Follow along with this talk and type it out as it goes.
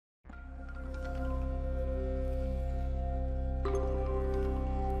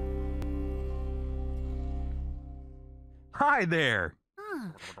Hi there!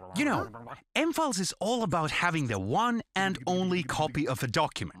 You know, mFiles is all about having the one and only copy of a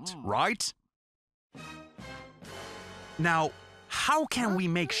document, right? Now, how can we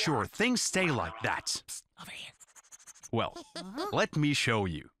make sure things stay like that? Well, let me show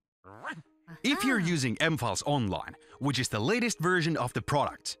you. If you're using mFiles Online, which is the latest version of the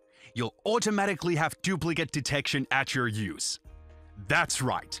product, you'll automatically have duplicate detection at your use. That's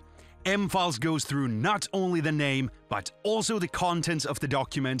right. mFiles goes through not only the name, but also the contents of the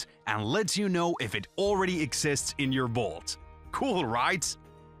document and lets you know if it already exists in your vault. Cool, right?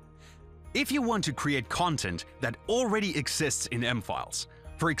 If you want to create content that already exists in mFiles,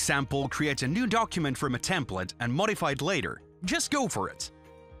 for example, create a new document from a template and modify it later, just go for it.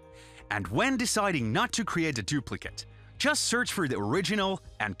 And when deciding not to create a duplicate, just search for the original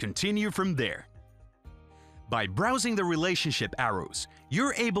and continue from there. By browsing the relationship arrows,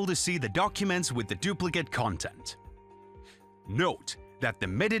 you're able to see the documents with the duplicate content. Note that the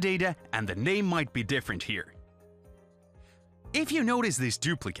metadata and the name might be different here. If you notice these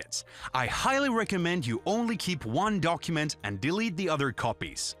duplicates, I highly recommend you only keep one document and delete the other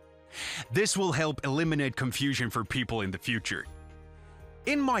copies. This will help eliminate confusion for people in the future.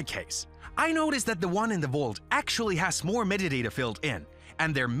 In my case, I noticed that the one in the vault actually has more metadata filled in,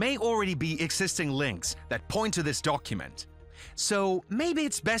 and there may already be existing links that point to this document. So maybe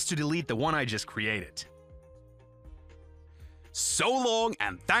it's best to delete the one I just created. So long,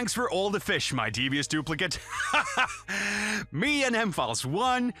 and thanks for all the fish, my devious duplicate. Me and mFiles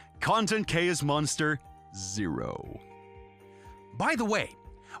 1, Content Chaos Monster 0. By the way,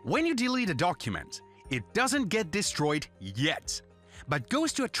 when you delete a document, it doesn't get destroyed yet, but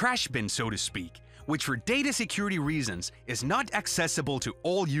goes to a trash bin, so to speak, which for data security reasons is not accessible to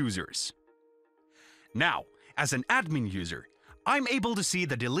all users. Now, as an admin user, I'm able to see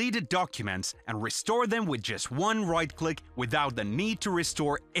the deleted documents and restore them with just one right-click without the need to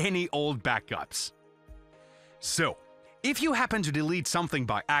restore any old backups. So, if you happen to delete something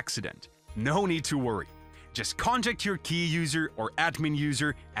by accident, no need to worry. Just contact your key user or admin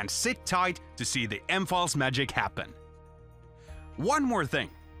user and sit tight to see the mFiles magic happen. One more thing.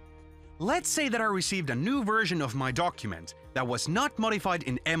 Let's say that I received a new version of my document that was not modified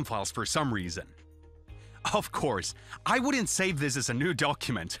in mFiles for some reason. Of course, I wouldn't save this as a new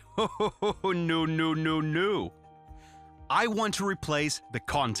document. No. I want to replace the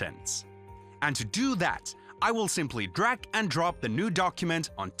contents. And to do that, I will simply drag and drop the new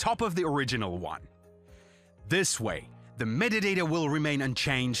document on top of the original one. This way, the metadata will remain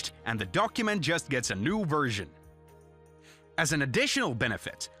unchanged and the document just gets a new version. As an additional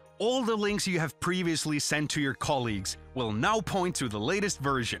benefit, all the links you have previously sent to your colleagues will now point to the latest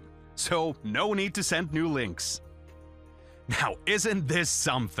version, so no need to send new links. Now, isn't this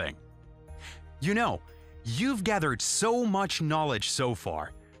something? You know, you've gathered so much knowledge so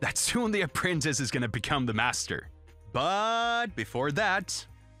far that soon the apprentice is gonna become the master. But before that,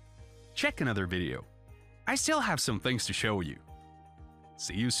 check another video. I still have some things to show you.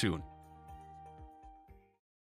 See you soon.